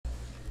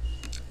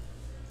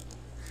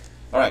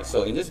Alright,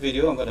 so in this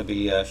video I'm going to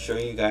be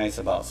showing you guys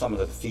about some of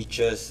the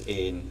features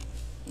in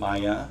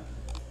Maya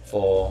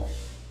for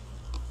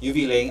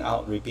UV laying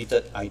out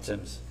repeated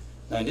items.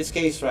 Now in this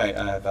case, right,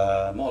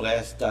 I've more or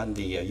less done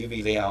the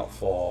UV layout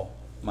for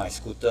my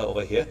scooter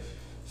over here.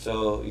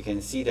 So you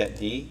can see that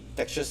the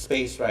texture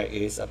space, right,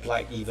 is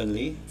applied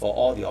evenly for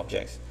all the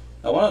objects.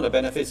 Now one of the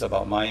benefits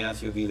about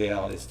Maya's UV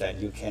layout is that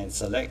you can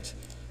select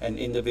an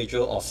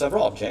individual or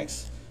several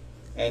objects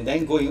and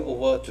then going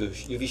over to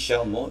UV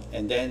shell mode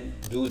and then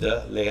do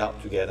the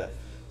layout together.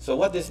 So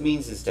what this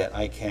means is that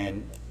I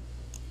can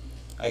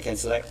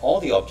select all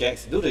the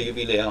objects, do the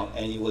UV layout,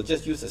 and you will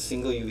just use a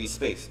single UV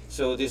space.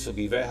 So this will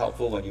be very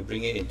helpful when you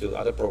bring it into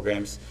other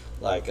programs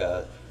like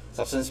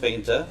Substance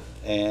Painter,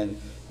 and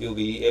you'll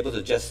be able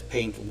to just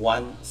paint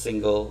one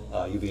single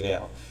UV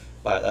layout.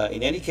 But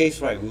in any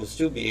case, right, we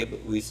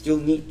still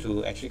need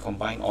to actually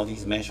combine all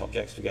these mesh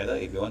objects together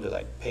if you want to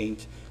like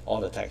paint all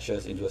the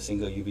textures into a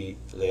single UV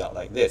layout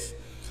like this.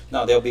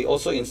 Now there will be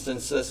also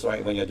instances,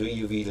 right, when you're doing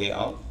UV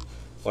layout.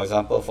 For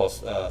example, for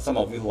some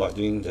of you who are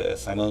doing the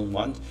assignment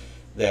 1,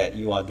 that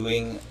you are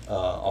doing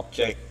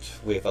object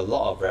with a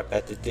lot of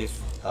repetitive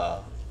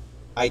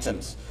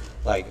items.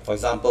 Like for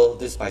example,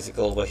 this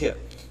bicycle over here.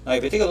 Now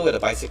if you take a look at the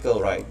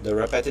bicycle, right, the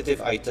repetitive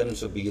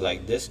items would be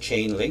like this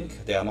chain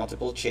link. There are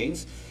multiple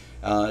chains.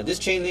 This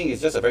chain link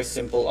is just a very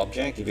simple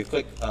object. If you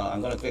click,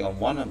 I'm going to click on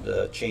one of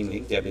the chain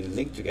links. They have been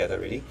linked together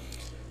already.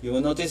 You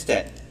will notice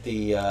that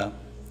it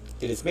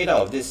is made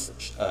out of this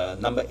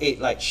number 8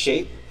 like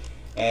shape,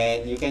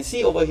 and you can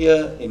see over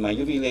here in my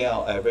UV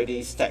layout I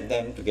already stacked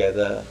them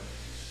together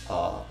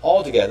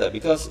all together,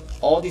 because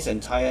all this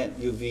entire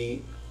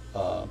UV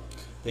the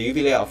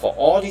UV layout for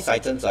all these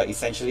items are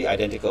essentially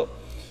identical.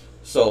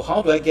 So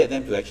how do I get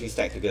them to actually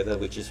stack together,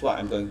 which is what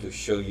I'm going to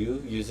show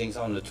you using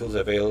some of the tools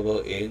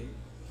available in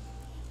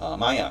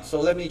Maya.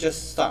 So let me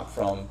just start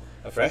from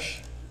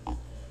afresh.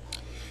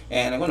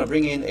 And I'm going to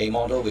bring in a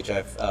model which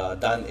I've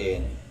done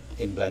in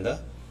Blender.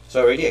 So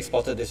I already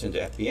exported this into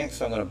FBX,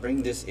 so I'm going to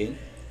bring this in.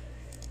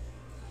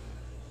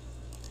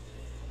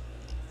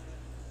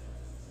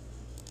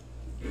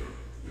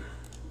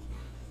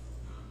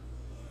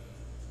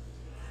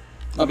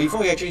 Now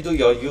before you actually do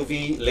your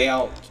UV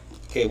layout,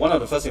 okay, one of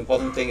the first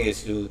important thing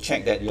is to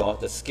check that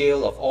the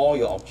scale of all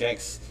your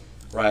objects,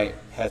 right,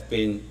 have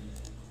been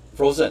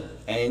frozen.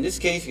 And in this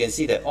case, you can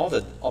see that all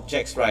the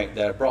objects, right,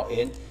 that are brought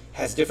in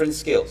has different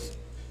scales.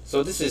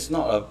 So this is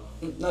not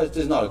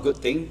a good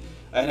thing,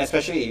 and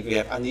especially if you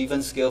have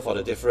uneven scale for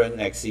the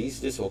different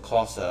axes, this will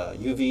cause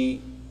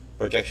UV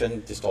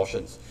projection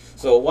distortions.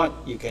 So what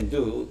you can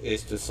do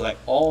is to select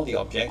all the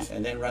objects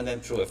and then run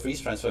them through a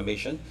freeze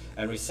transformation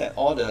and reset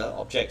all the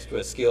objects to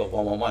a scale of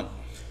 1:1.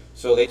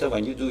 So later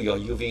when you do your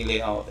UV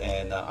layout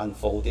and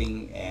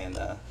unfolding, and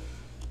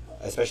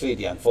especially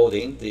the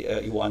unfolding,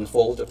 you will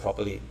unfold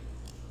properly.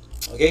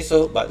 Okay,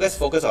 so but let's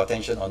focus our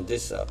attention on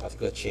this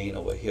particular chain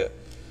over here.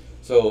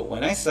 So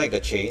when I select the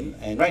chain,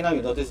 and right now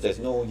you notice there's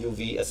no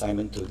UV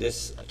assignment to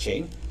this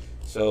chain.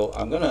 So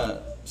I'm going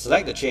to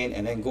select the chain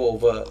and then go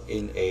over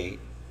in a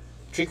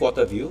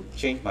 3/4 view,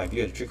 change my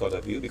view to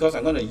 3/4 view, because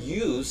I'm going to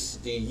use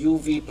the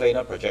UV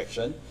planar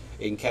projection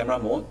in camera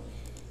mode.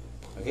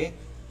 Okay,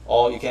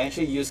 or you can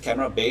actually use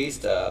camera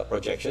based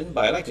projection,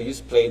 but I like to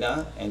use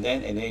planar and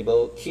then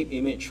enable keep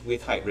image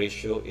width height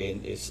ratio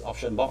in its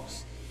option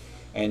box,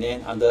 and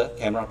then under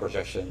camera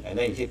projection, and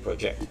then you hit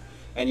project.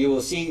 And you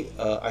will see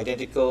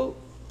identical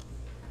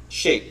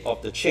shape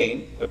of the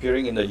chain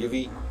appearing in the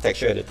UV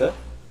texture editor.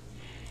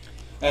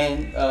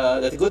 And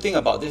the good thing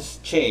about this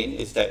chain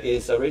is that it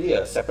is already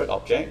a separate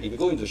object. If you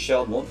go into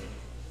shell mode,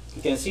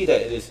 you can see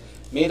that it is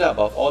made up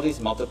of all these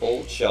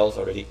multiple shells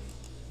already.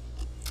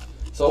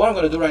 So what I'm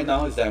going to do right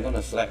now is that I'm going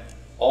to select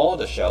all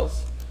the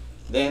shells.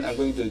 Then I'm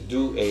going to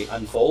do a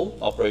unfold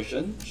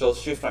operation. So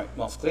shift right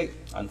mouse click,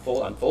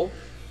 unfold, unfold.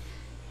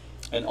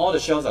 And all the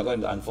shells are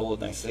going to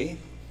unfold nicely.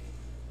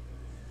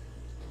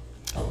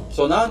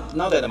 So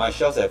now that my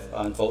shells have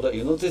unfolded,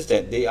 you notice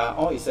that they are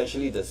all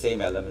essentially the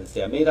same elements.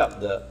 They are made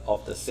up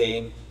of the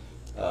same,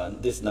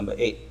 this number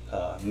 8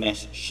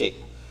 mesh shape.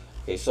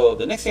 Okay, so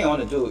the next thing I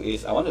want to do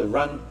is I want to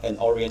run an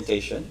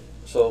orientation.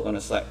 So I'm going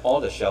to select all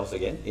the shells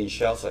again in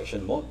shell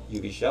selection mode,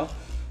 UV shell.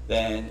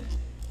 Then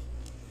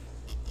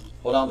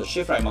hold down the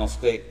shift right mouse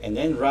click and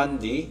then run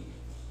the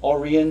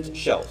orient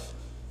shells.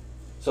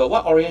 So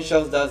what orient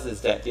shells does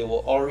is that it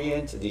will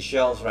orient the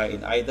shells, right,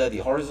 in either the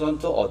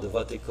horizontal or the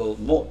vertical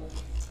mode.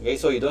 Okay,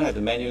 so you don't have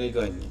to manually go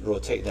and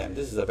rotate them.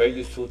 This is a very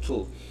useful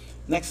tool.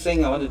 Next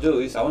thing I want to do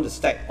is I want to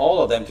stack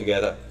all of them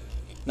together.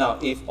 Now,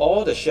 if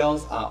all the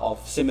shells are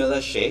of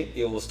similar shape,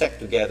 it will stack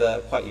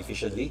together quite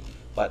efficiently,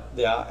 but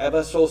there are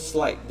ever so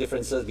slight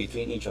differences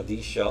between each of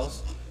these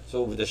shells.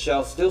 So with the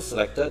shell still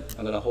selected,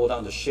 I'm going to hold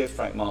down the shift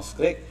right mouse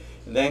click,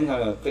 and then I'm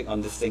going to click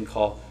on this thing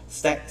called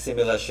stack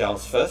similar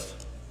shells first.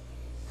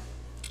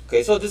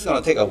 Okay, so this is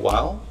going to take a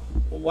while.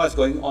 What's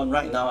going on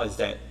right now is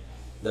that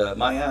the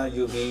Maya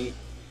UV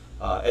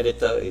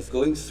editor is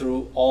going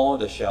through all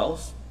the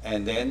shells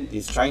and then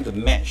is trying to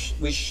match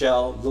which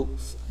shell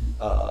looks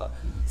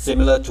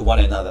similar to one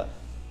another.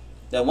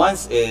 Then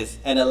once it's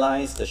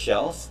analyzed the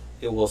shells,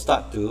 it will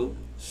start to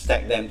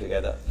stack them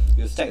together.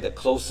 You stack the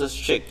closest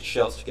shaped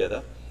shells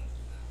together.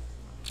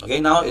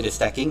 Okay, now it is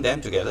stacking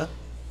them together.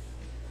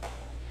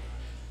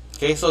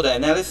 Okay, so the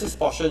analysis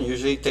portion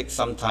usually takes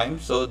some time,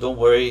 so don't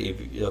worry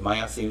if the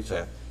Maya seems to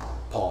have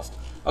paused.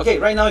 Okay,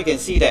 right now you can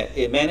see that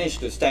it managed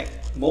to stack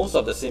most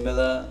of the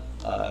similar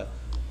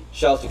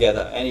shells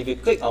together. And if you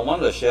click on one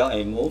of the shell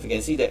and move, you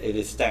can see that it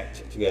is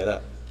stacked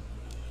together.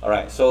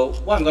 Alright, so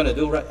what I'm going to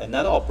do,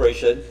 another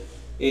operation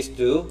is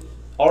to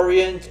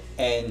orient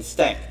and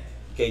stack.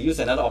 Okay, use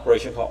another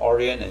operation called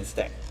orient and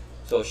stack.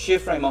 So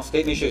shift right mouse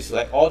click, make sure you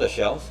select all the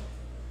shells,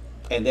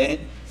 and then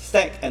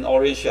stack and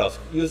orient shells.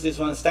 Use this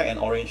one, stack and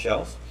orient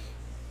shells.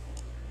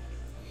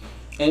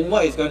 And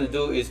what it's going to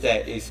do is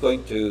that it's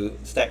going to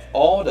stack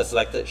all the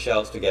selected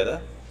shells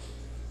together,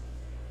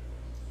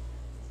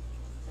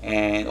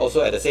 and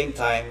also at the same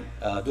time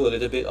do a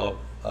little bit of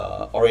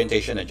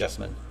orientation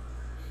adjustment.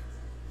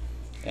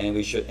 And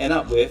we should end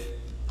up with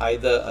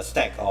either a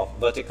stack of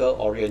vertical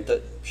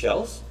oriented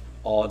shells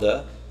or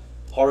the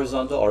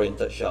horizontal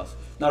oriented shells.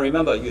 Now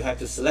remember, you have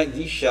to select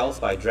these shells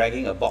by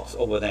dragging a box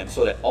over them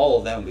so that all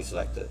of them will be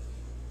selected.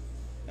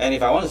 And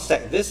if I want to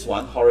stack this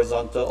one,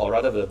 horizontal, or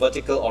rather the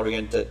vertical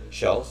oriented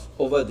shells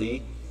over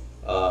the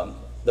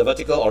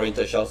vertical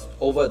oriented shells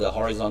over the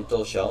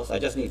horizontal shells, I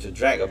just need to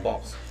drag a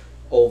box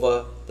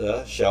over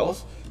the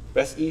shells,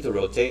 press E to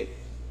rotate,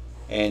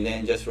 and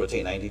then just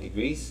rotate 90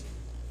 degrees.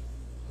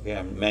 Okay,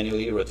 I'm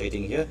manually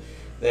rotating here.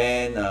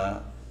 Then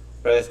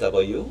press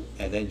W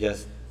and then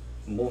just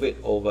move it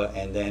over,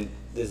 and then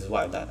this is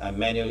what I've done. I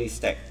manually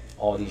stacked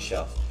all these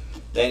shells.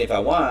 Then if I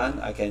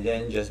want, I can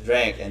then just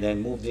drag and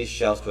then move these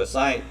shells to a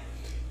side,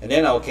 and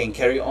then I can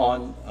carry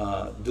on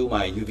do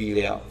my UV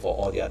layout for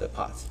all the other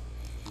parts.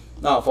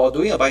 Now for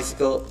doing a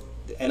bicycle,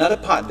 another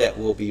part that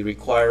will be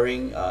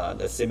requiring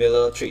the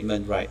similar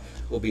treatment, right,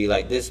 will be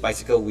like this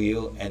bicycle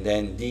wheel, and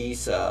then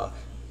these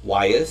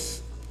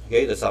wires,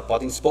 okay, the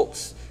supporting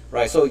spokes,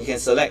 right? So you can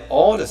select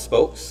all the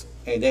spokes,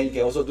 and then you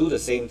can also do the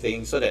same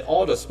thing so that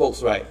all the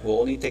spokes, right, will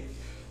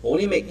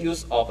only make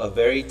use of a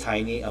very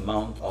tiny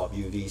amount of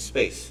UV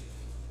space.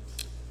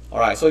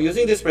 Alright, so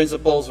using these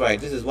principles, right,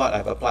 this is what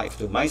I've applied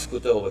to my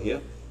scooter over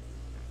here.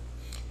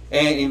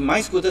 And in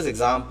my scooter's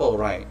example,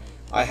 right,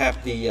 I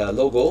have the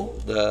logo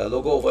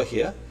over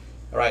here,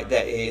 right,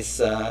 that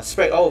is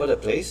spread all over the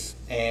place.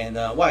 And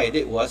what I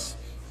did was,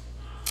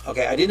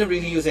 okay, I didn't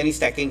really use any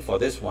stacking for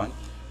this one,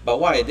 but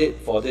what I did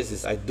for this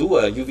is I do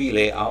a UV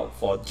layout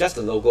for just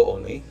the logo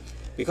only,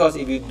 because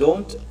if you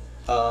don't,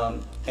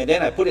 and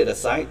then I put it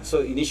aside.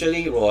 So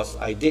initially it was,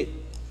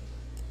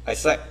 I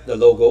select the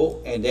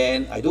logo, and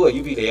then I do a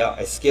UV layout,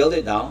 I scaled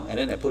it down, and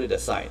then I put it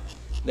aside.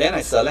 Then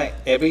I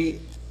select every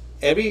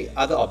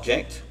other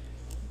object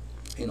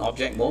in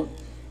object mode,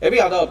 every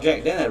other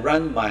object, then I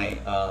run my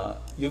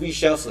UV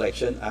shell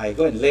selection. I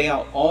go and lay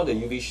out all the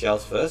UV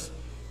shells first.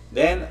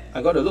 Then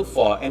I'm going to look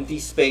for empty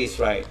space,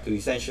 right, to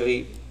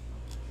essentially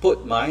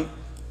put my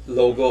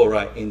logo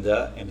right in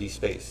the empty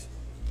space.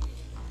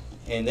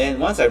 And then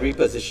once I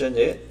reposition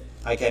it,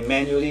 I can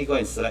manually go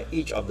and select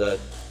each of the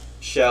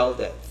shell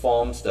that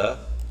forms the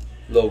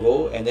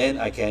logo, and then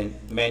I can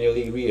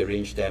manually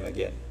rearrange them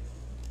again.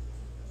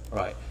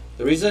 Right.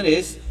 The reason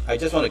is I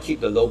just want to keep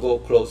the logo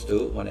close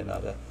to one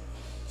another.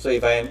 So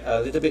if I'm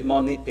a little bit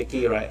more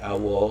nitpicky, right, I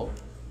will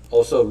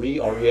also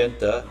reorient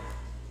the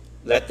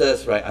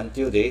letters, right,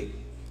 until they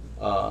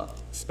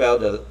spell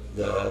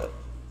the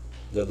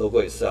logo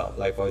itself.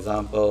 Like for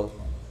example,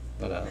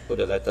 I'm gonna put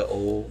the letter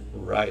O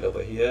right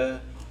over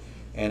here,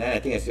 and then I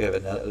think I still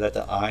have a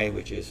letter I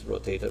which is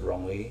rotated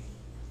wrongly.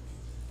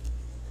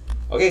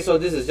 Okay, so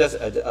this is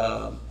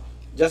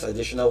just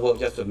additional work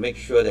just to make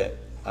sure that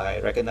I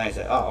recognize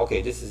that,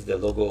 okay, this is the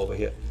logo over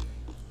here.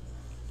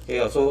 Okay,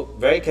 also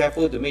very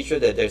careful to make sure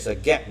that there's a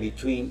gap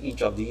between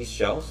each of these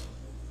shells.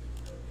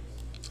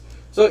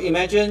 So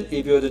imagine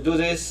if you were to do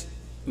this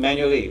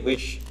manually,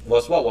 which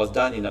was what was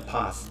done in the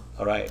past.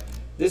 Alright,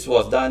 this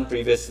was done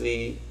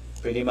previously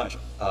pretty much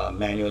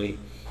manually.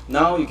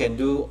 Now you can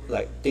do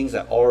like things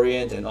like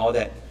orient and all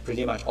that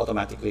pretty much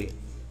automatically,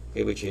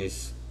 okay,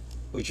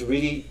 which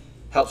really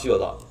helps you a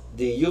lot.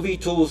 The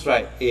UV tools,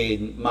 right,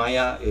 in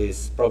Maya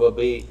is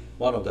probably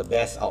one of the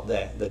best out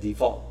there, the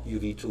default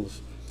UV tools.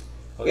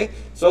 Okay,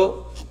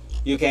 so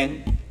you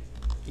can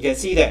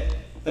see that.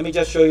 Let me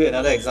just show you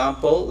another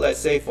example. Let's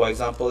say, for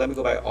example, let me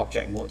go back to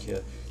object mode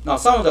here. Now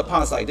some of the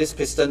parts like this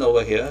piston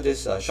over here,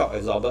 this shock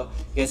absorber,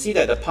 you can see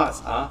that the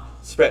parts are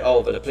spread all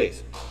over the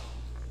place.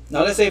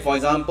 Now let's say, for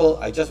example,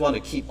 I just want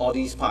to keep all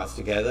these parts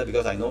together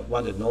because I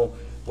want to know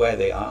where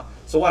they are.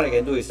 So what I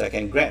can do is I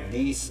can grab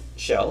these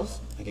shells,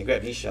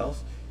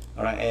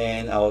 alright,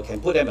 and I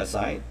can put them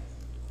aside,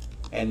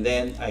 and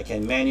then I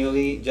can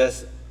manually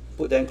just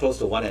put them close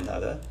to one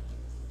another,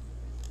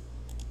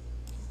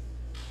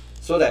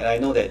 so that I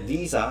know that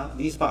these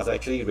parts are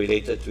actually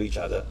related to each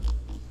other.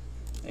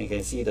 And you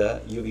can see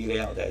the UV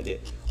layout that I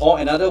did. Or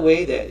another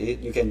way that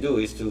you can do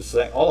is to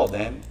select all of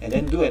them and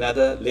then do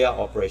another layout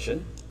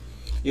operation.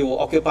 You will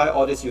occupy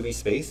all this UV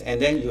space,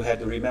 and then you have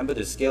to remember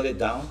to scale it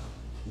down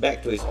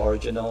back to its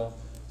original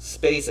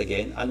space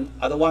again, and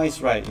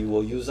otherwise, right, you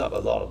will use up a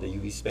lot of the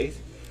UV space.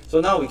 So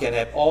now we can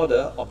have all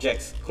the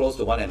objects close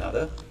to one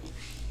another.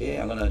 Okay,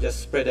 I'm gonna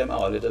just spread them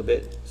out a little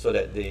bit so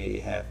that they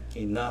have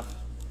enough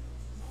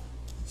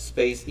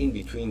space in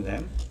between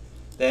them.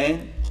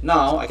 Then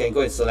now I can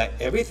go and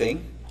select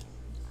everything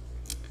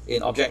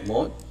in object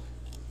mode.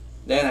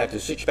 Then I have to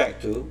switch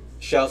back to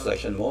shell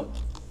selection mode.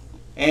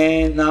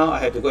 And now I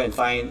have to go and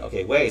find,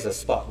 okay, where is a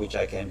spot which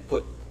I can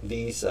put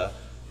these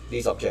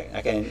objects.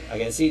 I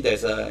can see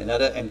there's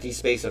another empty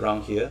space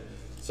around here.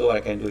 So what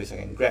I can do is I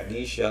can grab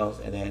these shells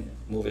and then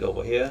move it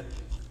over here.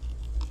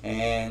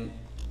 And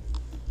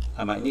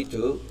I might need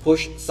to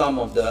push some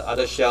of the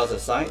other shells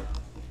aside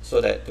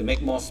so that to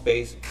make more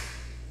space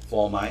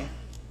for my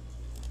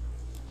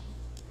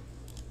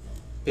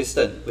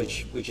piston,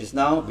 which is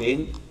now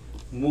being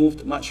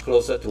moved much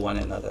closer to one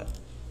another.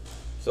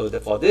 So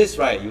for this,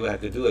 right, you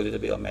have to do a little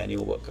bit of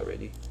manual work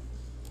already.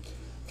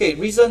 Okay,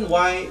 reason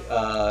why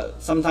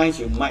sometimes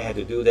you might have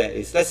to do that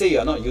is, let's say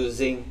you're not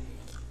using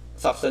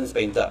Substance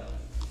Painter.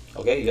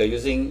 Okay, you're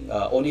using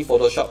only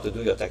Photoshop to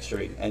do your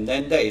texturing, and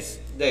then that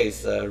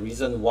is a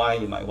reason why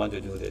you might want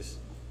to do this.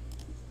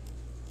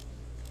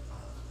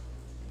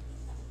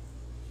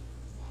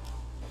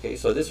 Okay,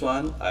 so this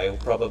one I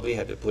probably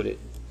have to put it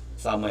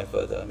somewhere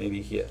further,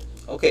 maybe here.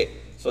 Okay,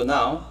 so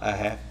now I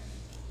have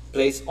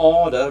placed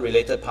all the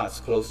related parts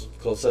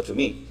closer to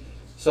me.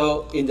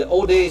 So in the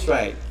old days,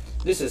 right,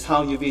 this is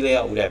how UV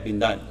layout would have been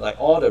done. Like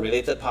all the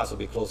related parts will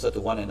be closer to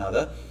one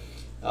another.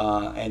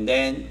 And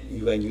then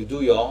when you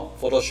do your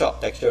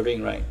Photoshop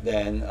texturing, right,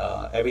 then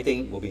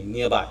everything will be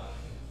nearby.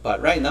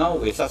 But right now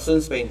with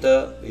Substance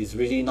Painter, it's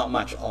really not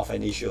much of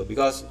an issue,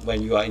 because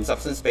when you are in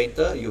Substance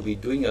Painter, you'll be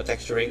doing your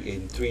texturing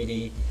in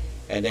 3D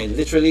and then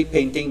literally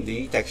painting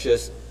the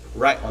textures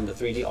right on the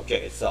 3D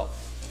object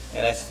itself.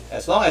 And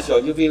as long as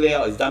your UV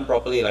layout is done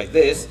properly like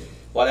this,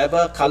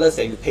 whatever colors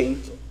that you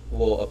paint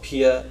will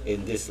appear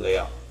in this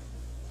layout.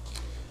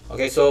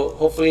 Okay, so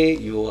hopefully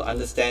you will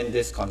understand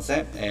this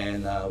concept,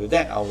 and with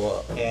that I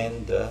will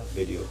end the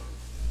video.